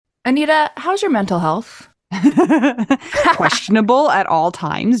Anita, how's your mental health? Questionable at all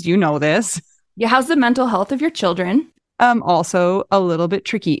times. You know this. Yeah, how's the mental health of your children? Also a little bit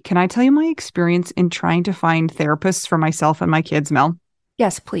tricky. Can I tell you my experience in trying to find therapists for myself and my kids, Mel?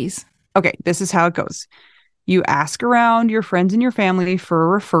 Yes, please. Okay, this is how it goes. You ask around your friends and your family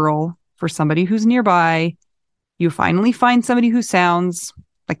for a referral for somebody who's nearby. You finally find somebody who sounds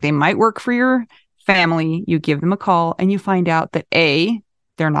like they might work for your family. You give them a call and you find out that A,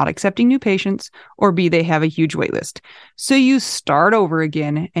 they're not accepting new patients, or B, they have a huge wait list. So you start over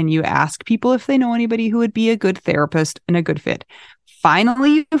again and you ask people if they know anybody who would be a good therapist and a good fit.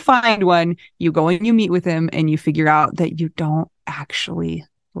 Finally, you find one, you go and you meet with them, and you figure out that you don't actually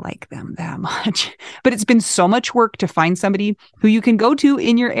like them that much. But it's been so much work to find somebody who you can go to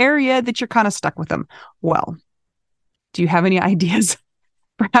in your area that you're kind of stuck with them. Well, do you have any ideas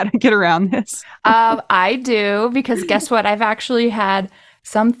for how to get around this? I do because guess what? I've actually had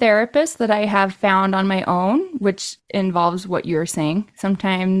some therapists that I have found on my own, which involves what you're saying.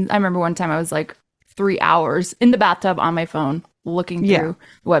 Sometimes I remember one time I was like 3 hours in the bathtub on my phone looking Yeah. through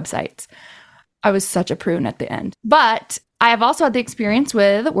websites. I was such a prune at the end. But I have also had the experience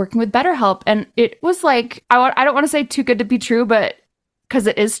with working with BetterHelp. And it was like, I don't want to say too good to be true, but because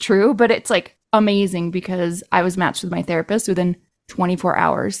it is true, but it's like amazing because I was matched with my therapist within 24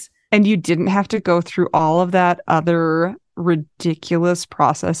 hours. And you didn't have to go through all of that other ridiculous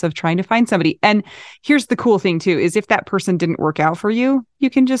process of trying to find somebody. And here's the cool thing too, is if that person didn't work out for you, you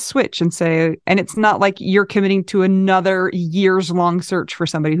can just switch and say, and it's not like you're committing to another years long search for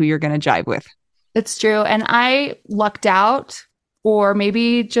somebody who you're going to jive with. It's true. And I lucked out, or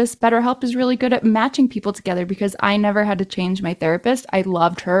maybe just BetterHelp is really good at matching people together because I never had to change my therapist. I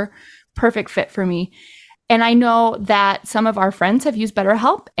loved her. Perfect fit for me. And I know that some of our friends have used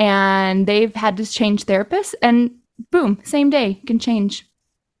BetterHelp and they've had to change therapists, and boom, same day, you can change.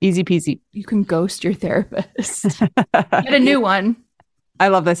 Easy peasy. You can ghost your therapist. Get a new one. I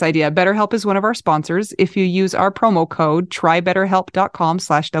love this idea. BetterHelp is one of our sponsors. If you use our promo code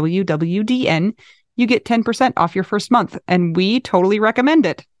trybetterhelp.com/WWDN, you get 10% off your first month. And we totally recommend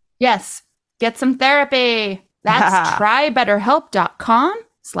it. Yes, get some therapy. That's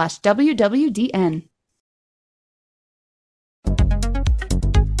trybetterhelp.com/WWDN.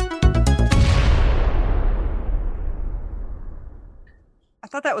 I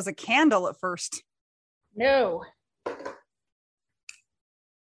thought that was a candle at first. No.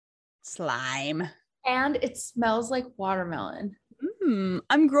 Slime. And it smells like watermelon.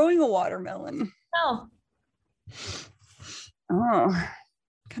 I'm growing a watermelon. Oh, Oh,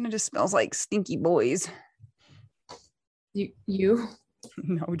 kind of just smells like stinky boys. you?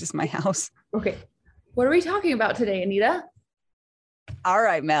 No, just my house. Okay. What are we talking about today, Anita? All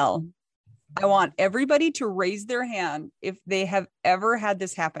right, Mel. I want everybody to raise their hand if they have ever had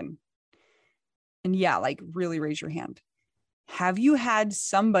this happen. And yeah, like really raise your hand. Have you had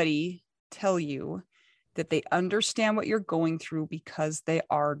somebody tell you that they understand what you're going through because they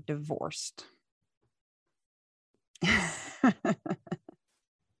are divorced?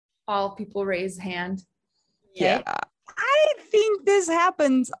 All people raise hand. Yeah. Okay. I think this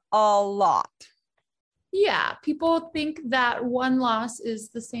happens a lot. Yeah, people think that one loss is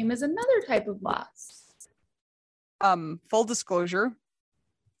the same as another type of loss. Full disclosure,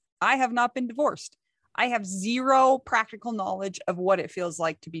 I have not been divorced. I have zero practical knowledge of what it feels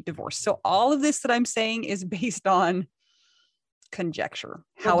like to be divorced. So all of this that I'm saying is based on conjecture.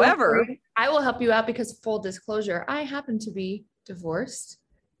 Well, don't However, worry. I will help you out because full disclosure, I happen to be divorced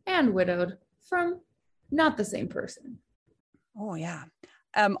and widowed from not the same person. oh yeah.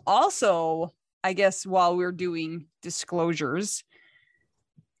 Also, I guess while we're doing disclosures,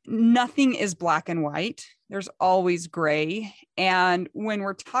 nothing is black and white. There's always gray. And when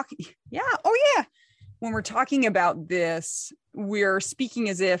we're talking, yeah, oh yeah. When we're talking about this, we're speaking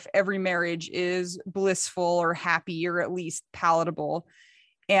as if every marriage is blissful or happy or at least palatable.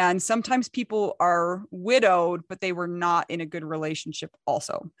 And sometimes people are widowed, but they were not in a good relationship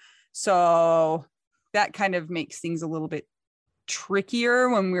also. So that kind of makes things a little bit trickier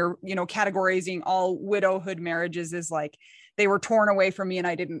when we're, categorizing all widowhood marriages as like they were torn away from me and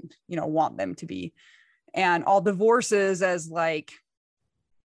I didn't, want them to be. And all divorces as like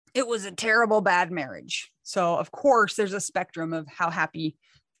it was a terrible bad marriage. So of course there's a spectrum of how happy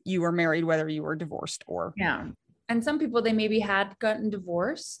you were married, whether you were divorced or Yeah. And some people, they maybe had gotten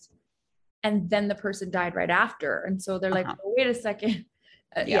divorced and then the person died right after. And so they're like, oh, wait a second.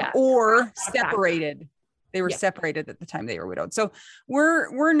 Yeah. or separated. They were Yeah. separated at the time they were widowed. So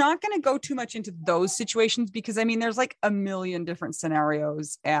we're not going to go too much into those situations because I mean there's like a million different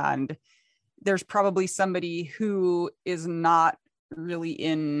scenarios and there's probably somebody who is not really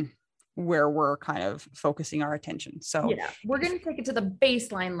in where we're kind of focusing our attention. So yeah, we're going to take it to the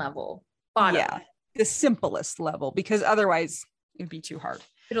baseline level, bottom. Yeah, the simplest level, because otherwise it'd be too hard.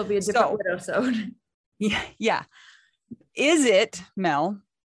 It'll be a different Widowsode. Yeah. Is it, Mel,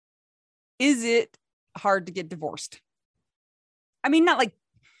 is it hard to get divorced? I mean, not like,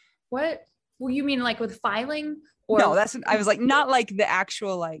 what? Well, you mean like with filing? Or no, I was like, not like the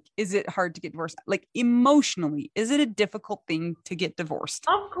actual, like, is it hard to get divorced? Like emotionally, is it a difficult thing to get divorced?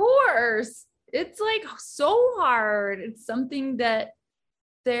 Of course. It's like so hard. It's something that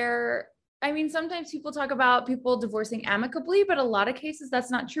I mean, sometimes people talk about people divorcing amicably, but a lot of cases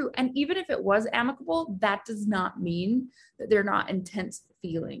that's not true. And even if it was amicable, that does not mean that they're not intense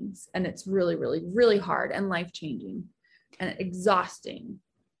feelings. And it's really, really, really hard and life-changing and exhausting.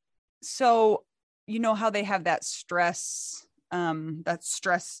 So, you know how they have that stress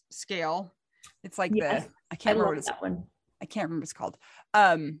scale. It's like yes, I can't remember what it's that one. I can't remember what it's called.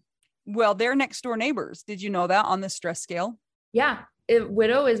 Well, they're next door neighbors. Did you know that on the stress scale? Yeah.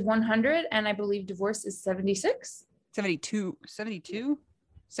 Widow is 100 and I believe divorce is 76. 72,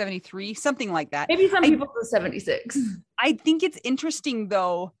 73, something like that. Maybe some people do 76. I think it's interesting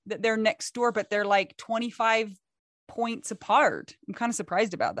though that they're next door, but they're like 25 points apart. I'm kind of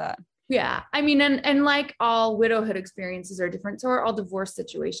surprised about that. Yeah. I mean, and like all widowhood experiences are different. So are all divorce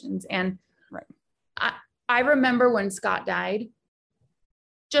situations. And right. I remember when Scott died,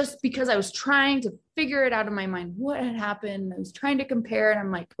 just because I was trying to figure it out in my mind, what had happened. I was trying to compare, and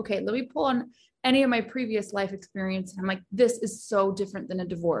I'm like, okay, let me pull on any of my previous life experience. And I'm like, this is so different than a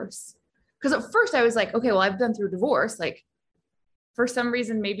divorce. Because at first I was like, okay, well, I've been through divorce. Like, for some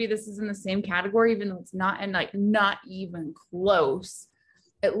reason, maybe this is in the same category, even though it's not, and like not even close,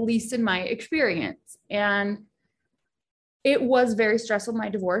 at least in my experience. And it was very stressful. My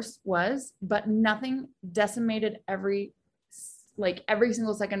divorce was, but nothing decimated every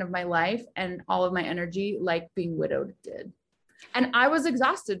single second of my life and all of my energy like being widowed did. And I was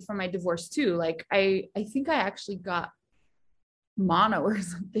exhausted from my divorce too. Like I think I actually got mono or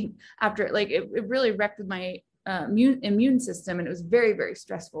something after it. Like it really wrecked my immune system, and it was very, very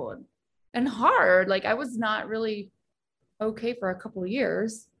stressful and hard. Like I was not really okay for a couple of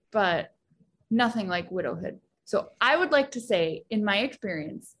years, but nothing like widowhood. So I would like to say, in my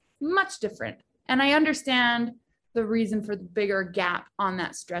experience, much different. And I understand the reason for the bigger gap on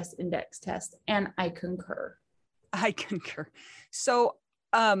that stress index test. And I concur. So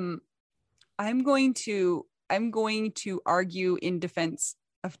I'm going to argue in defense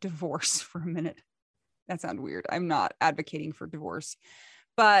of divorce for a minute. That sounds weird. I'm not advocating for divorce,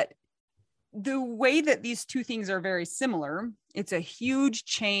 but the way that these two things are very similar, it's a huge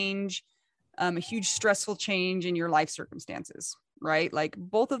change, a huge stressful change in your life circumstances, right? Like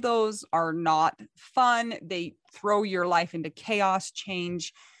both of those are not fun. They throw your life into chaos,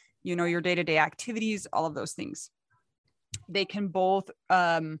 change, your day-to-day activities, all of those things. They can both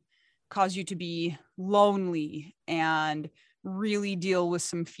cause you to be lonely and really deal with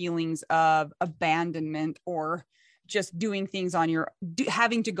some feelings of abandonment or just doing things on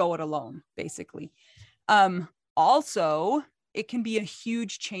having to go it alone, basically. Also, it can be a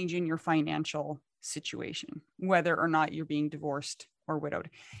huge change in your financial situation, whether or not you're being divorced or widowed.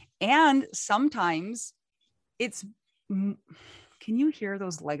 And sometimes can you hear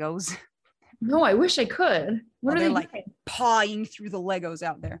those Legos? No, I wish I could. What are they like doing? pawing through the Legos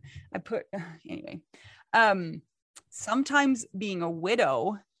out there? Anyway. Sometimes being a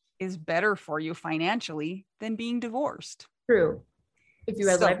widow is better for you financially than being divorced. True. If you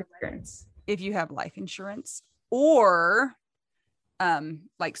have life insurance. If you have life insurance or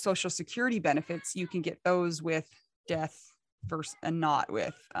like Social Security benefits, you can get those with death and not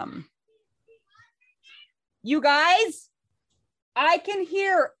with you guys, I can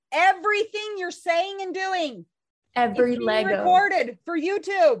hear everything you're saying and doing. Every it's Lego recorded for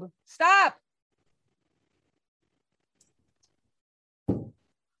YouTube. Stop.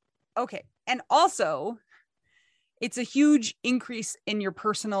 Okay. And also, it's a huge increase in your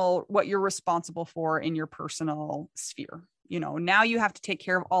personal, what you're responsible for in your personal sphere. Now you have to take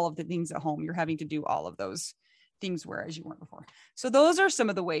care of all of the things at home. You're having to do all of those things, whereas you weren't before. So those are some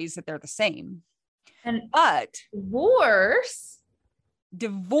of the ways that they're the same. But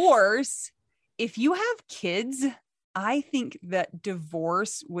divorce, if you have kids, I think that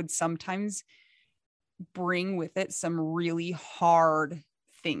divorce would sometimes bring with it some really hard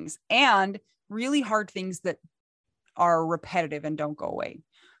things and really hard things that are repetitive and don't go away.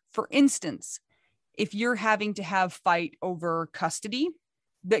 For instance, if you're having to fight over custody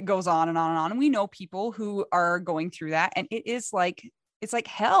that goes on and on and on, and we know people who are going through that, and it's like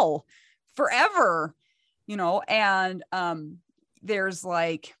hell forever, and there's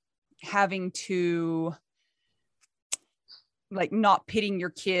like having to like not pitting your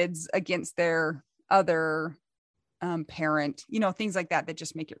kids against their other parent, things like that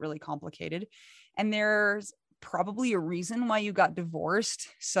just make it really complicated. And there's probably a reason why you got divorced.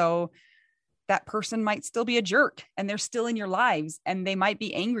 So that person might still be a jerk and they're still in your lives and they might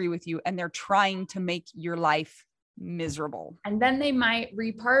be angry with you and they're trying to make your life miserable. And then they might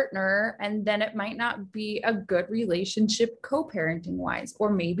repartner, and then it might not be a good relationship co-parenting wise, or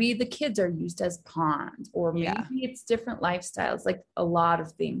maybe the kids are used as pawns, or maybe it's different lifestyles, like a lot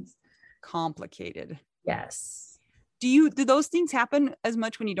of things. Complicated. Yes. Do those things happen as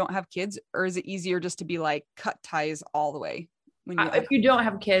much when you don't have kids, or is it easier just to be like cut ties all the way? If you don't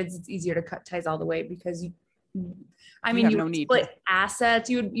have kids, it's easier to cut ties all the way because you would split assets.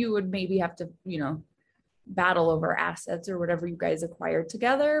 You would maybe have to, battle over assets or whatever you guys acquired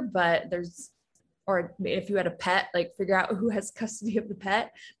together, but or if you had a pet, like figure out who has custody of the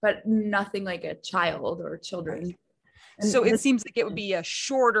pet, but nothing like a child or children. Right. So it seems like it would be a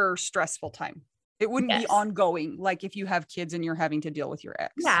shorter, stressful time. It wouldn't be ongoing, like if you have kids and you're having to deal with your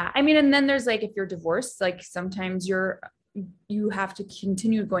ex. Yeah. And then there's like, if you're divorced, like sometimes you have to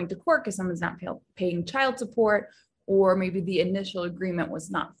continue going to court because someone's not paying child support, or maybe the initial agreement was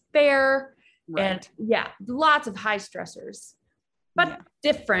not fair. Right. And lots of high stressors, but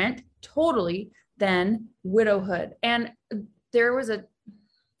different totally than widowhood. And there was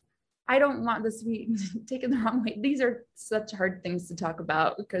I don't want this to be taken the wrong way. These are such hard things to talk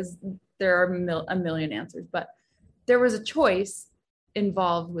about because there are a million answers, but there was a choice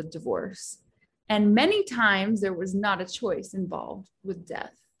involved with divorce. And many times there was not a choice involved with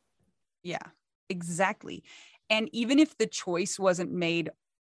death. Yeah, exactly. And even if the choice wasn't made,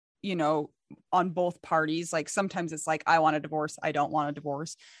 on both parties, like sometimes it's like, I want a divorce, I don't want a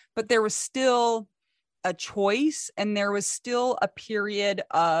divorce, but there was still a choice and there was still a period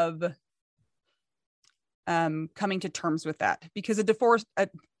of coming to terms with that, because a divorce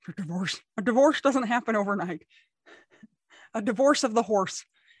doesn't happen overnight. A divorce of the horse.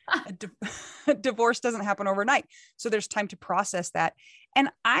 A divorce doesn't happen overnight. So there's time to process that. And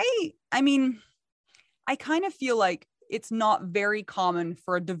I kind of feel like it's not very common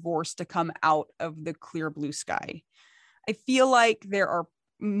for a divorce to come out of the clear blue sky. I feel like there are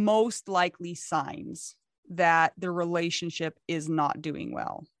most likely signs that the relationship is not doing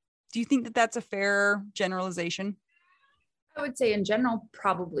well. Do you think that that's a fair generalization? I would say in general,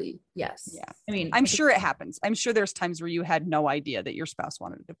 probably yes. Yeah. I'm sure it happens. I'm sure there's times where you had no idea that your spouse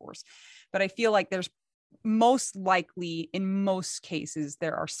wanted a divorce, but I feel like there's most likely in most cases,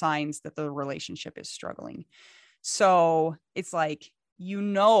 there are signs that the relationship is struggling. So it's like,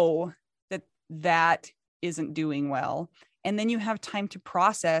 that isn't doing well. And then you have time to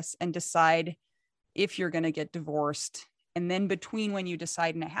process and decide if you're going to get divorced. And then between when you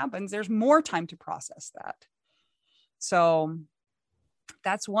decide and it happens, there's more time to process that. So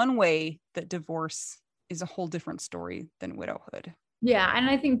that's one way that divorce is a whole different story than widowhood. Yeah. And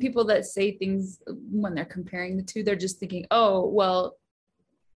I think people that say things when they're comparing the two, they're just thinking, oh, well,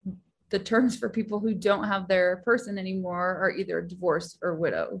 the terms for people who don't have their person anymore are either divorced or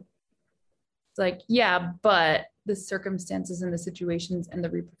widow. It's like, yeah, but the circumstances and the situations and the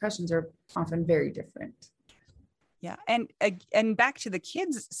repercussions are often very different. Yeah. And back to the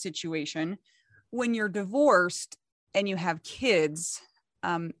kids situation, when you're divorced and you have kids,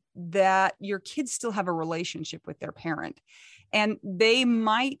 that your kids still have a relationship with their parent, and they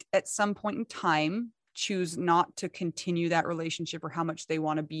might at some point in time choose not to continue that relationship or how much they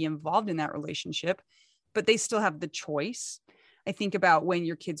want to be involved in that relationship, but they still have the choice. I think about when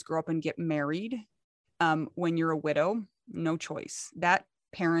your kids grow up and get married, when you're a widow, no choice. That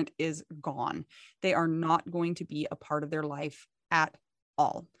parent is gone. They are not going to be a part of their life at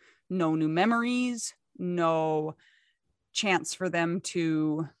all. No new memories, no chance for them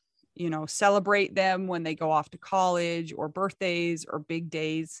to, celebrate them when they go off to college or birthdays or big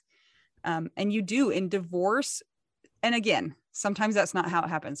days. And you do in divorce. And again, sometimes that's not how it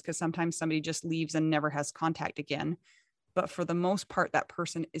happens, because sometimes somebody just leaves and never has contact again. But for the most part, that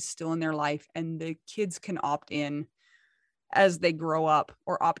person is still in their life, and the kids can opt in as they grow up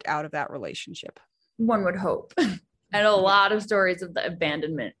or opt out of that relationship. One would hope. And a lot of stories of the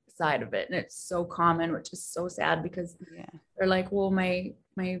abandonment side of it. And it's so common, which is so sad, because they're like, well, my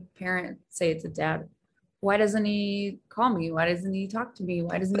parents, say it's a dad, why doesn't he call me? Why doesn't he talk to me?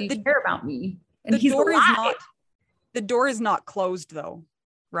 Why doesn't he care about me? And he's alive. The door is not closed though,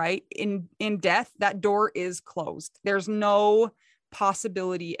 right? In death, that door is closed. There's no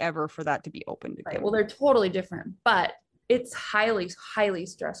possibility ever for that to be opened again. Right. Well, they're totally different, but it's highly, highly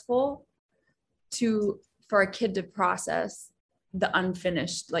stressful for a kid to process the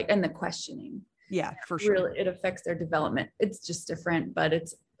unfinished, like, and the questioning. Yeah, for sure. Really, it affects their development. It's just different, but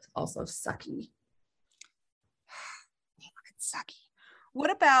it's also sucky. It's sucky.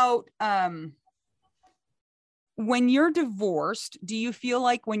 What about when you're divorced, do you feel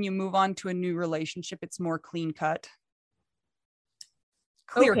like when you move on to a new relationship, it's more clear cut,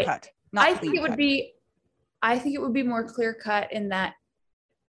 not I clean think it would cut? be, I think it would be more clear cut in that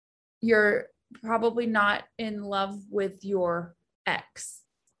you're probably not in love with your ex.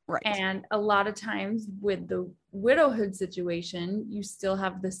 Right. And a lot of times with the widowhood situation, you still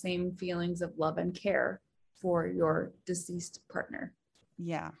have the same feelings of love and care for your deceased partner.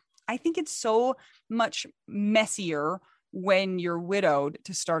 Yeah. I think it's so much messier when you're widowed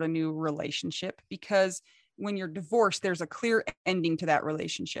to start a new relationship, because when you're divorced, there's a clear ending to that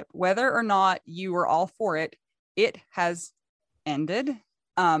relationship. Whether or not you were all for it, it has ended.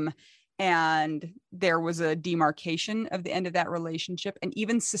 And there was a demarcation of the end of that relationship. And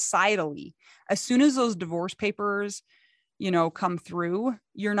even societally, as soon as those divorce papers, come through,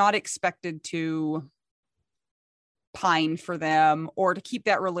 you're not expected to pine for them or to keep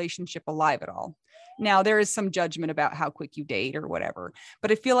that relationship alive at all. Now, there is some judgment about how quick you date or whatever,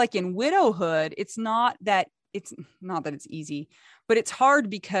 but I feel like in widowhood, it's not that it's easy, but it's hard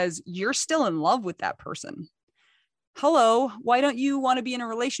because you're still in love with that person. Hello, why don't you want to be in a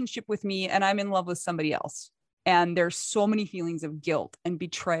relationship with me and I'm in love with somebody else? And there's so many feelings of guilt and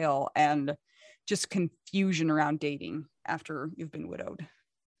betrayal and just confusion around dating after you've been widowed.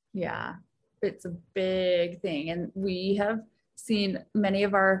 Yeah, it's a big thing. And we have seen many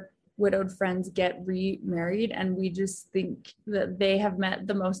of our widowed friends get remarried, and we just think that they have met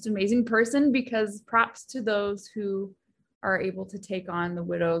the most amazing person, because props to those who are able to take on the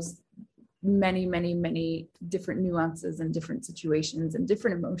widow's many different nuances and different situations and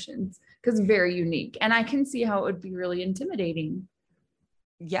different emotions, because very unique. And I can see how it would be really intimidating.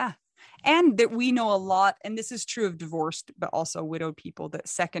 Yeah. And that we know a lot, and this is true of divorced, but also widowed people, that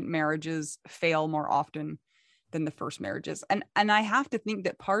second marriages fail more often than the first marriages. And I have to think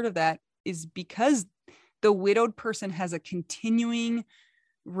that part of that is because the widowed person has a continuing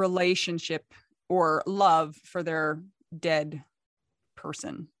relationship or love for their dead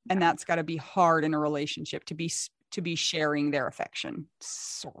person. And that's got to be hard in a relationship, to be sharing their affection,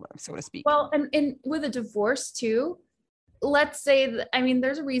 sort of, so to speak. Well, and with a divorce too, let's say that, I mean,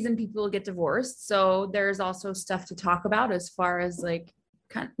 there's a reason people get divorced. So there's also stuff to talk about as far as like,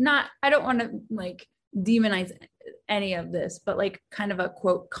 I don't want to like demonize any of this, but like kind of a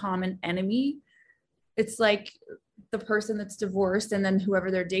quote common enemy. It's like the person that's divorced and then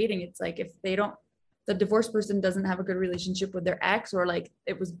whoever they're dating, it's like if the divorced person doesn't have a good relationship with their ex, or like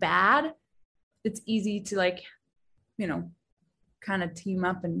it was bad, it's easy to like, kind of team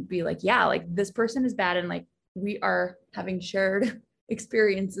up and be like, yeah, like this person is bad. And like, we are having shared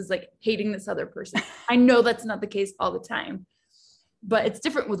experiences, like hating this other person. I know that's not the case all the time, but it's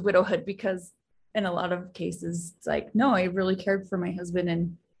different with widowhood, because in a lot of cases, it's like, no, I really cared for my husband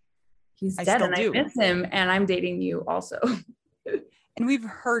and he's dead and I miss him and I'm dating you also. And we've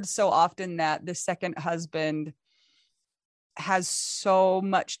heard so often that the second husband has so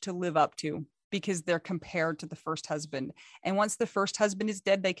much to live up to because they're compared to the first husband. And once the first husband is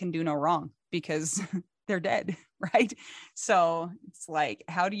dead, they can do no wrong because they're dead, right? So it's like,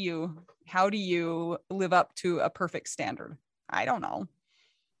 how do you live up to a perfect standard? I don't know.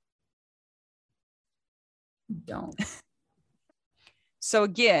 Don't. So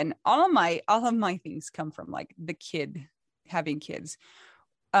again, all of my things come from like the kid having kids.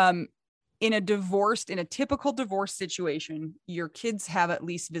 In a typical divorce situation, your kids have at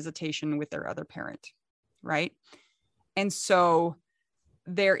least visitation with their other parent, right? And so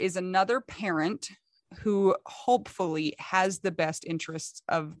there is another parent who hopefully has the best interests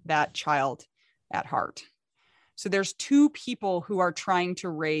of that child at heart. So there's two people who are trying to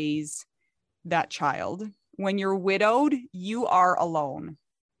raise that child. When you're widowed, you are alone.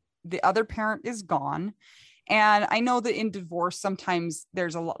 The other parent is gone. And I know that in divorce, sometimes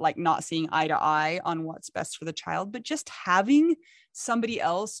there's a lot like not seeing eye to eye on what's best for the child, but just having somebody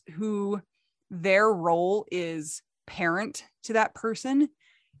else who their role is parent to that person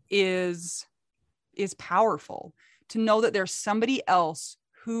is powerful. To know that there's somebody else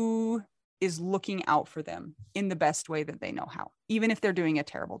who is looking out for them in the best way that they know how, even if they're doing a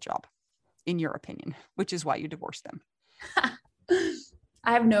terrible job, in your opinion, which is why you divorced them.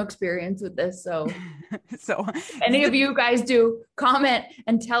 I have no experience with this. So so any of you guys do, comment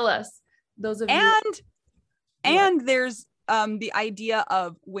and tell us. Those of you. And there's the idea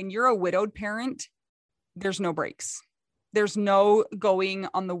of when you're a widowed parent, there's no breaks. There's no going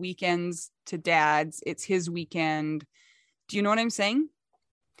on the weekends to dad's. It's his weekend Do you know what I'm saying?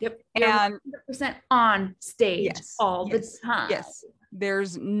 Yep. And 100% on stage all the time. Yes.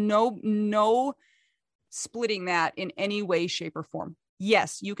 There's no splitting that in any way, shape, or form.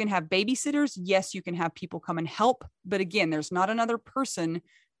 Yes, you can have babysitters. Yes, you can have people come and help. But again, there's not another person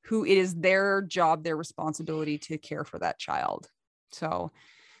who it is their job, their responsibility to care for that child. So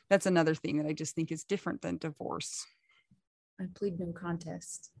that's another thing that I just think is different than divorce. I plead no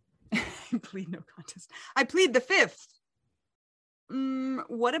contest. I plead no contest. I plead the fifth.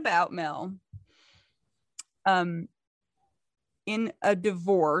 What about, Mel? In a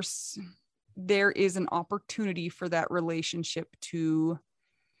divorce, there is an opportunity for that relationship to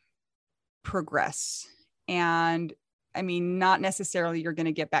progress. And I mean, not necessarily you're going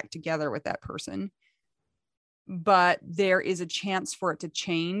to get back together with that person, but there is a chance for it to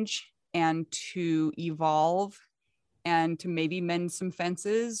change and to evolve and to maybe mend some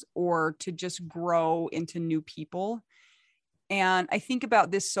fences or to just grow into new people. And I think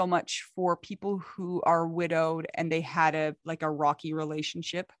about this so much for people who are widowed and they had a rocky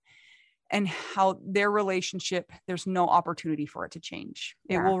relationship, and how their relationship, there's no opportunity for it to change.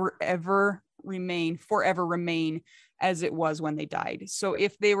 Yeah. It will forever remain as it was when they died. So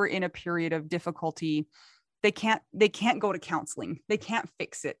if they were in a period of difficulty, they can't go to counseling. They can't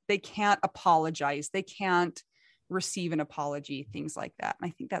fix it. They can't apologize. They can't receive an apology, things like that. And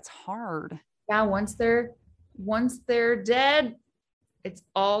I think that's hard. Yeah. Once they're dead, it's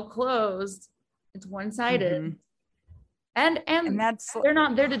all closed. It's one-sided. Mm-hmm. And that's, they're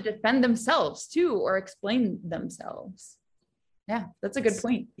not there to defend themselves too, or explain themselves. Yeah, that's a good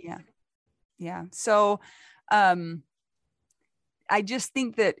point. Yeah. Yeah. So I just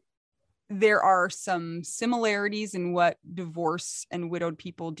think that there are some similarities in what divorce and widowed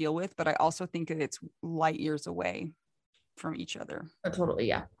people deal with, but I also think that it's light years away from each other. Oh, totally.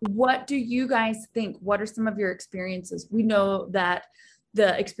 Yeah. What do you guys think? What are some of your experiences? We know that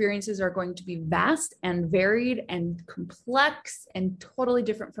the experiences are going to be vast and varied and complex and totally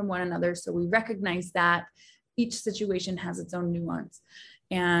different from one another. So we recognize that each situation has its own nuance.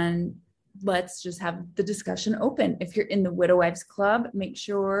 And let's just have the discussion open. If you're in the Widow Wives Club, make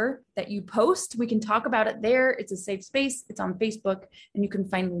sure that you post. We can talk about it there. It's a safe space. It's on Facebook, and you can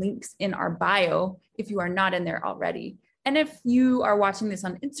find links in our bio if you are not in there already. And if you are watching this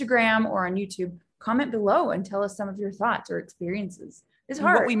on Instagram or on YouTube, comment below and tell us some of your thoughts or experiences. It's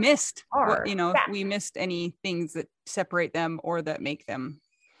hard. What we missed, if we missed any things that separate them or that make them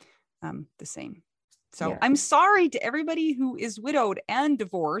the same. So yeah. I'm sorry to everybody who is widowed and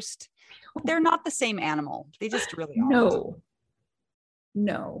divorced. They're not the same animal. They just really aren't.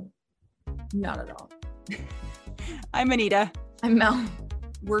 No, not at all. I'm Anita. I'm Mel.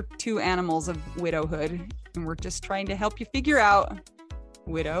 We're two animals of widowhood, and we're just trying to help you figure out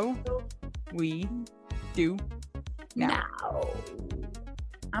widow we do now.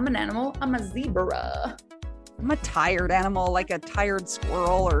 I'm an animal. I'm a zebra. I'm a tired animal, like a tired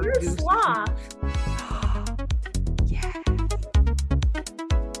squirrel or You're a sloth. Yeah.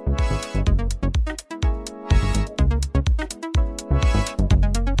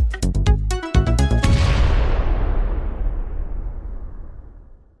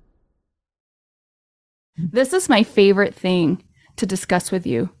 This is my favorite thing to discuss with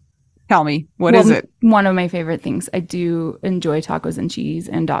you. Tell me, what is it? One of my favorite things. I do enjoy tacos and cheese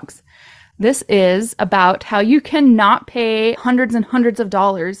and dogs. This is about how you cannot pay hundreds and hundreds of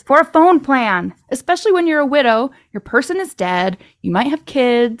dollars for a phone plan, especially when you're a widow, your person is dead, you might have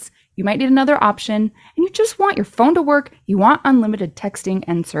kids, you might need another option, and you just want your phone to work, you want unlimited texting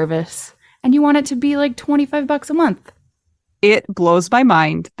and service, and you want it to be like $25 a month. It blows my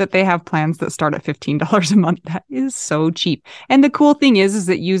mind that they have plans that start at $15 a month. That is so cheap. And the cool thing is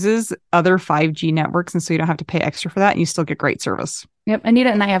it uses other 5G networks, and so you don't have to pay extra for that, and you still get great service. Yep.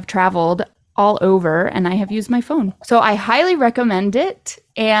 Anita and I have traveled all over, and I have used my phone. So I highly recommend it.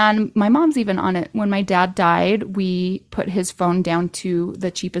 And my mom's even on it. When my dad died, we put his phone down to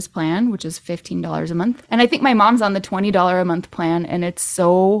the cheapest plan, which is $15 a month. And I think my mom's on the $20 a month plan, and it's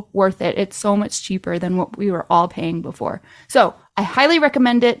so worth it. It's so much cheaper than what we were all paying before. So I highly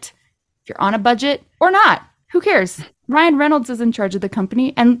recommend it. If you're on a budget or not, who cares? Ryan Reynolds is in charge of the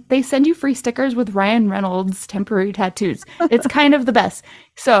company, and they send you free stickers with Ryan Reynolds temporary tattoos. It's kind of the best.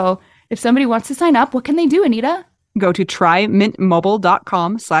 So if somebody wants to sign up, what can they do, Anita? Go to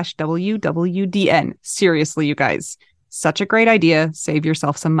trymintmobile.com/WWDN. Seriously, you guys, such a great idea. Save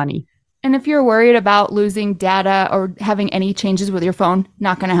yourself some money. And if you're worried about losing data or having any changes with your phone,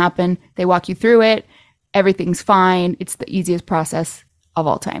 not going to happen. They walk you through it. Everything's fine. It's the easiest process of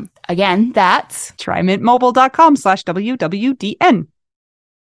all time. Again, that's trymintmobile.com/WWDN.